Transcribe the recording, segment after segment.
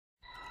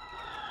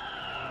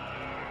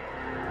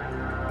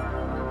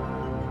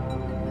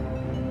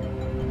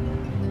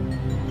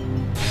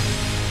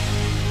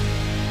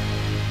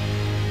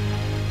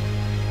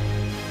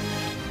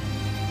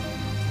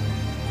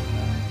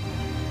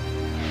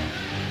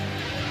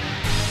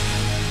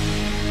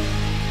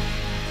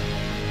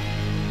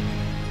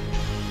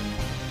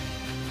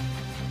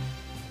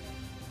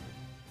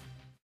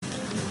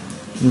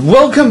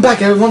Welcome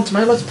back everyone to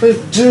my Let's Play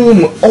of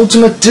Doom,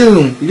 Ultimate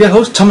Doom. Your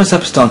host Thomas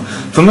Epstein.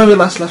 From where we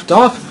last left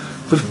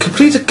off, we've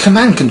completed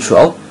command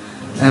control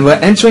and we're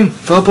entering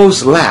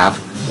Phobos' lab.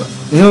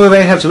 You know, we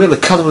may have to really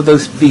cut with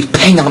these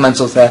pain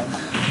elementals there.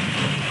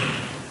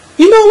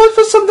 You know what,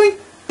 for something?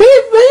 They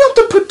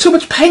often put too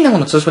much pain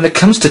elementals when it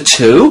comes to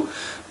 2,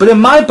 but in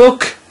my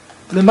book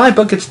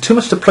it's too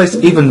much to place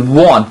even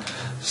 1.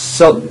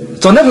 So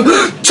never.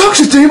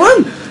 Toxic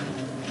demon!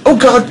 Oh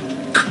god,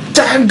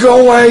 damn,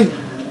 go away!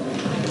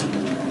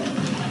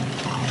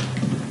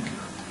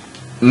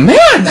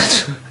 Man,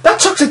 that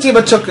toxic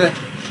demon took a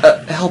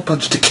hell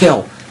punch to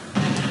kill.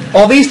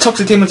 All these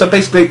toxic demons are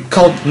basically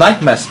called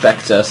Nightmare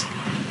Spectres,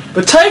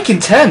 but Taking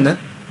 10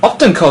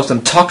 often calls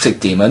them toxic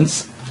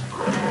demons.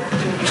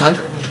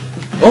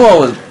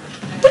 Oh,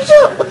 what's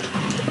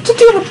the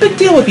deal? Big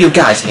deal with you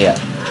guys here?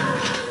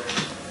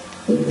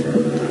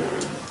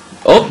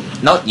 Oh,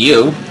 not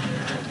you.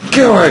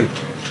 Go away.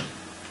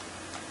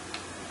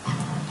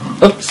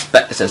 Oops,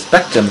 it's a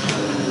Spectrum.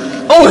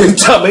 Oh, you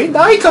dummy!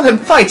 Now you got him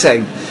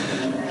fighting.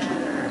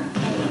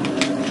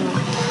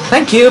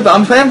 Thank you, but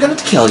I'm afraid I'm going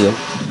to kill you.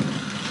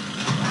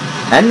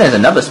 And there's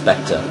another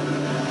Spectre.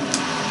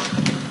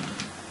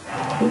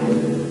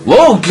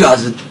 Whoa,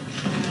 God!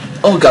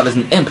 Oh God, there's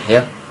an imp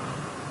here.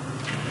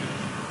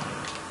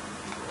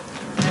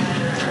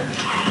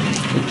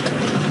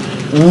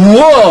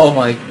 Whoa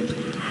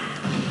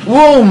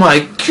my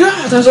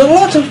God! There's a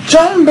lot of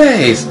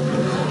zombies.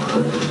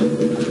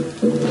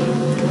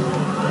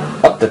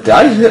 Oh, did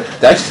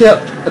I see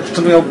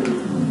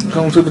something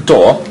going through the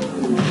door?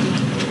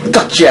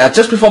 Gotcha!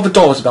 Just before the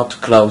door was about to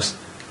close.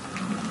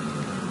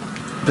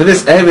 But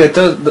this area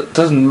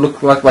doesn't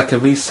look like a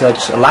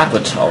research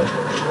laboratory.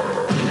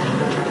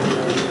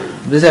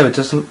 This area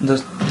doesn't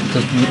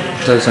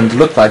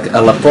look like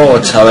a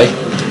laboratory.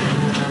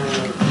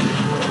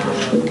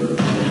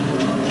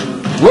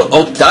 Whoa,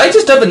 oh, did I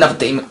just have another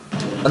demon?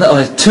 Oh, no,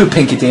 there's 2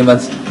 pinky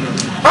demons.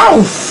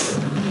 Oof!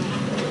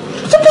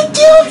 What's the big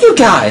deal with you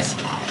guys?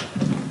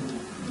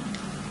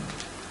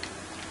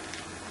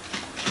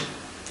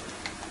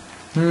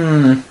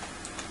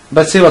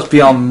 Let's see what's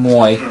beyond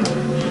Moy.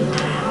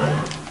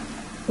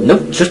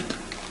 Nope, just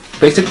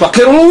basic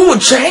rocket. Ooh,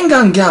 chain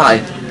gun guy! I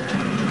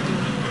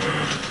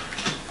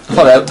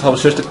thought that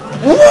was just a...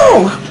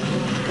 Whoa!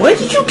 Where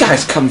did you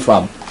guys come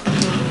from?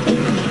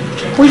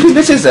 What do you think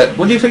this is?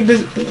 What do you think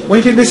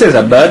this is?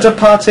 A murder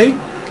party?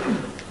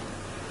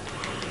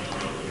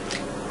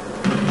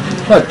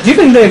 What, do you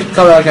think they've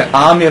got like an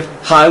army of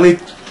highly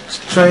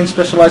trained,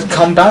 specialized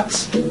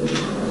combats?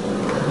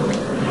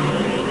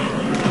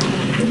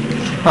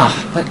 Ah,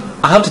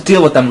 I have to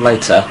deal with them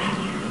later.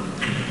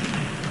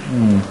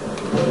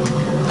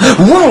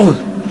 Whoa!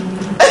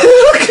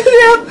 Look at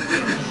him!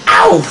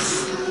 Ow!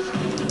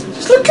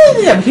 Just look at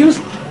him! He was...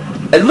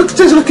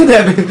 Just look at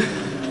him!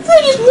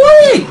 He's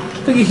worried!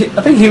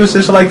 I think he was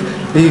just like...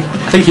 I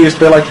think he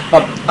was like...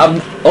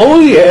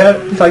 oh yeah!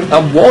 He's like,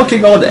 I'm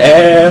walking on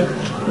air!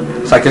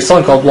 It's like a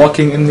song called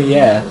Walking in the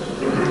Air.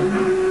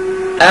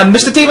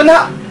 Mr. Demon,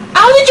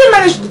 how did you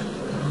manage...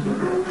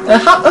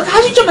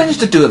 how did you manage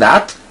to do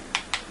that?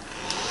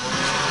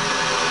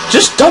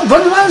 Just don't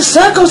run around in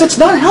circles, it's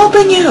not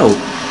helping you!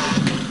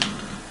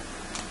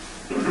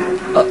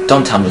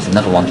 Don't tell me there's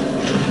another one.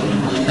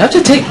 You have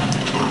to take...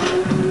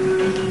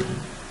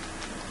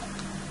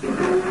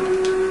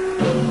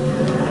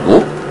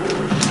 Whoop.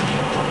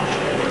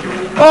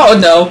 Oh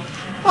no!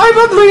 I've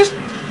at least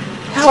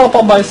help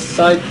on my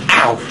side.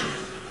 Ow!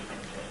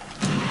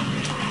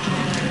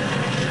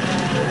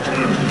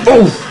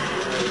 Oh!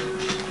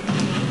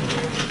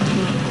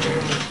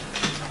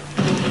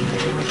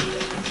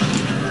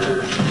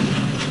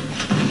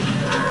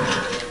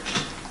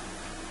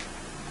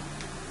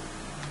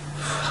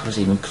 Was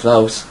even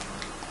close.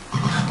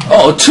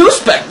 Oh, 2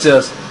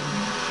 Spectres!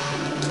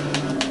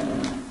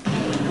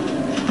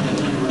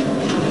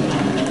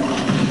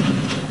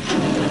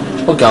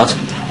 Oh god.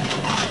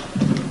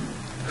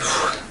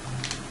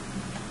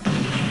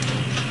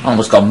 I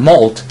almost got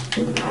mauled.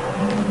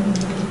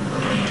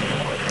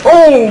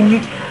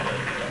 Oh!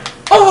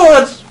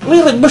 Oh, it's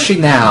really mushy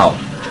now!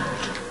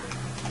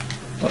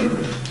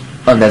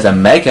 Oh, there's a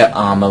mega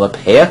armor up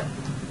here.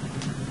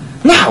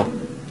 Now!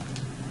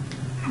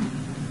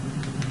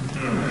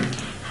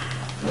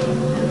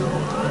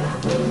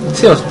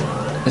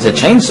 There's a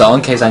chainsaw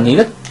in case I need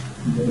it.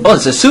 Oh,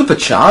 it's a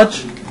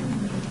supercharge.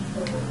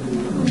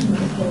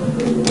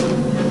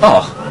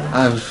 Oh,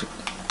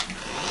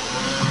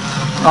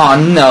 oh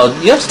no!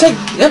 You have to take.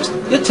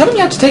 You're telling me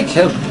you have to take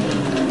care of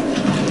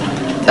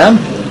them.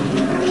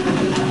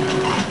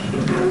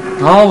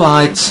 All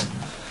right.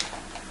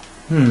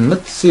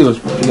 Let's see what's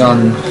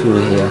beyond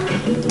through here.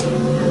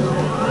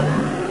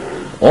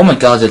 Oh my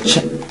God! The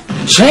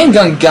chain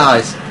gun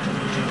guys.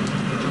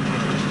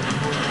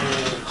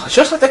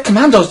 Just like the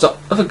commandos,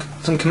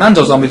 some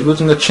commando zombies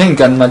using a chain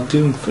gun in my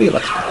Doom 3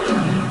 let's play.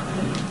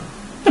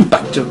 And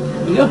back to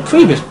your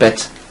previous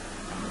bit.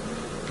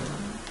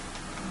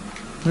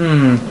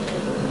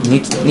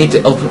 Need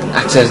to open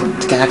access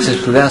to get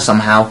access to there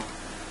somehow.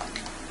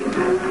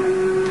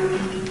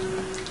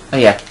 Oh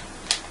yeah.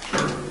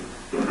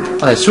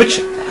 Oh, the switch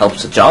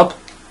helps the job.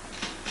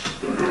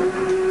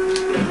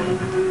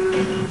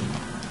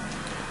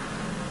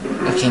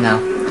 Okay, now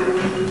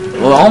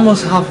we're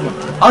almost half.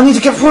 I need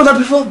to get through that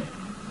before.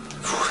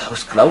 Whew, that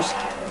was close.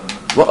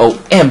 Whoa,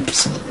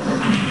 imps!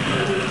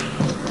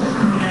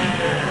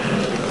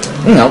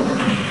 You know,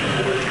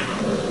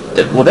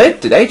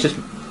 did they just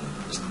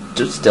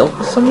stood still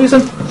for some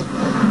reason?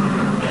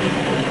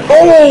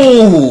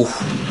 Oh!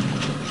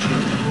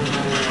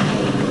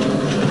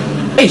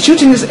 Hey,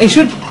 shooting is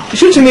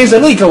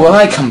illegal where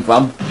I come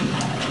from.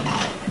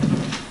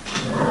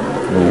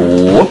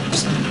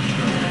 Whoops!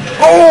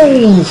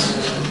 Oh!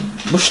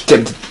 Mushed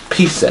them to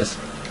pieces.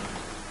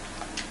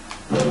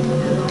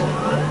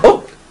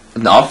 Oh,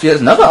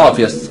 another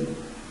obvious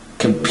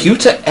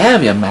computer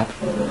area map.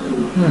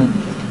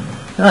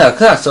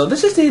 Okay, so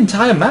this is the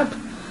entire map.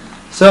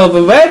 So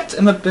the red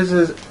in the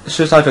business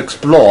shows I've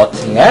explored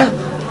here.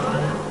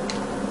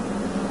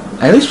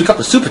 At least we got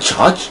the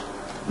supercharge.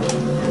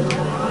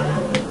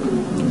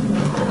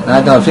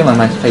 I got a feeling I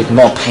might face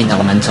more pain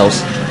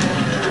elementals.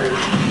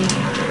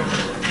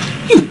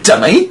 You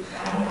dummy!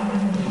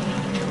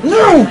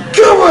 No!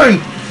 Go away!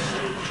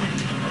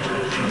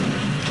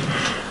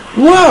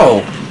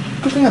 Whoa!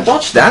 Good thing I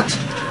dodged that.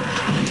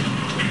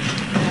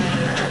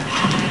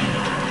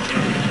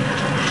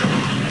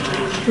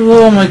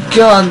 Oh my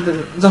god,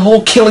 the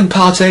whole killing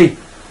party!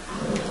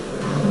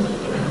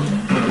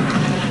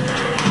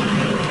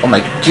 Oh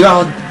my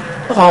god!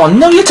 Oh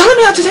no, you're telling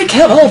me I have to take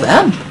care of all of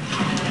them?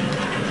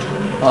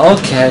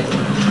 Okay.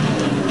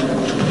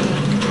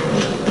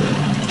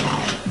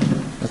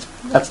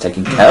 That's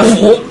taken care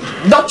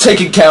of. Not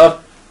taken care of!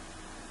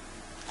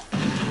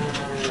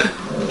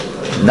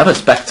 Another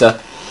Spectre.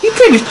 He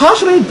claims he's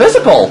partially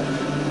invisible!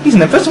 He's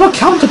an invisible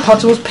counterpart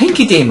to those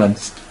pinky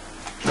demons.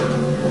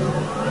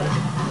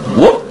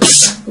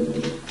 Whoops!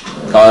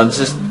 Oh, it's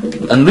just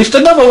unleashed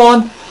another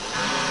one!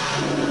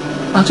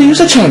 I'll have to use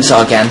a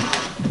chainsaw again.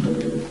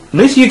 At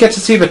least you get to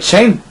see the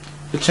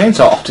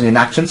chainsaw often in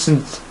action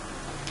since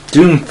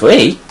Doom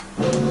 3.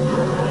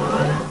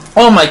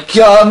 Oh my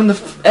god, I'm in the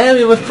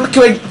area with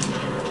flickering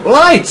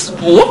lights!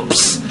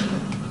 Whoops!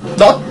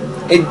 Not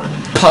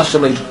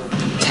partially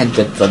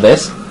intended for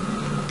this.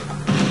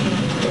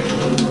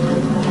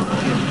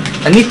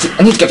 I need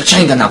to get the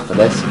chain gun out for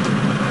this.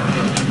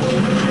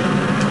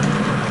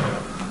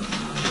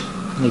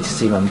 I need to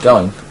see where I'm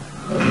going.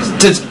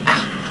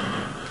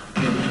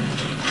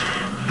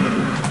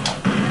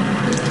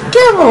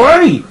 Get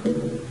away!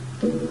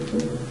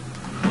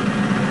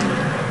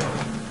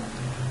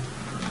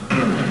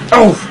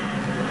 Oh!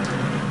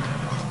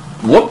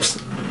 Whoops!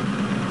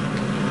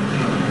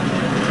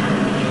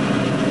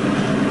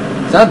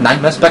 Is that a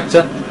Nightmare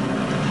Spectre?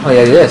 Oh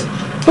yeah, it is.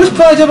 Whose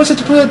pride was it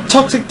to put a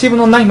toxic demon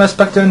or Nightmare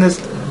Spectre in his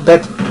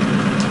bed?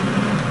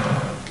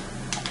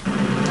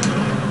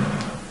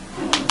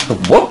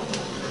 What?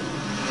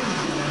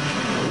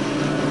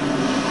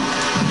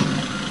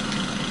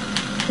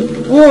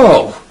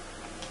 Whoa!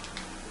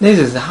 This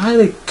is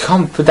highly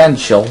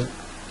confidential.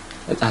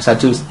 As I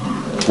do.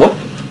 What?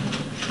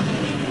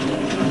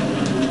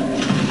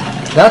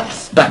 That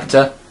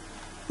Spectre.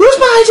 Whose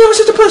idea was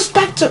it to put a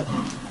Spectre?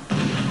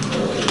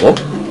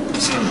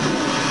 Whoops.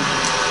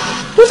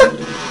 Who's that?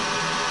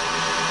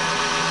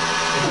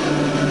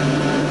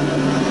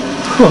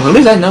 Well, at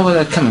least I know where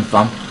they're coming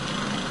from.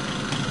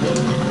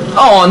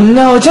 Oh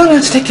no, I don't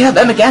have to take care of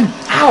them again.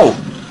 Ow!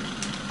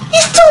 He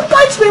still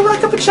bites me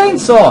like a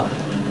chainsaw.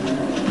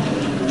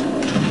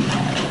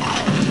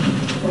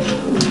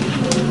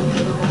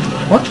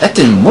 What? That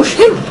didn't mush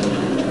him?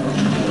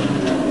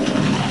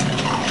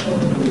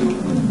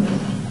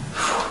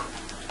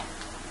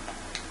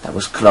 That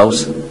was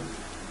close.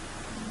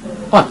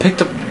 Oh, I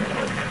picked up...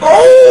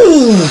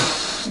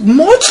 Oh!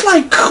 Much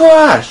like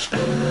Crash!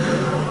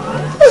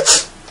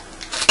 It's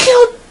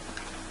killed...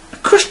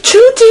 Crash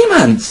 2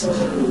 demons!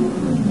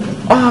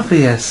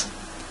 Obvious.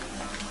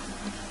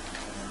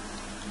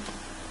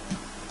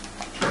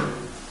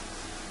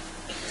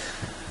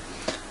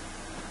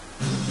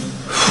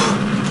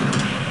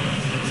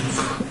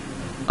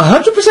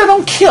 %100%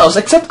 on kills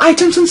except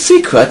items and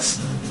secrets.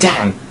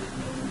 Dang.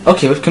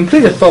 Okay, we've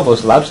completed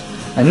Phobos labs,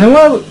 and then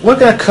we're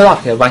going to cut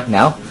off here right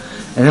now.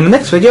 And in the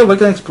next video, we're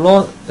going to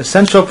explore the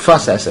central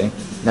processing.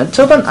 And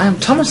until then, I am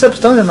Thomas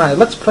Epstone, and my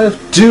Let's Play of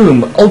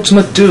Doom,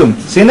 Ultimate Doom.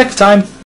 See you next time.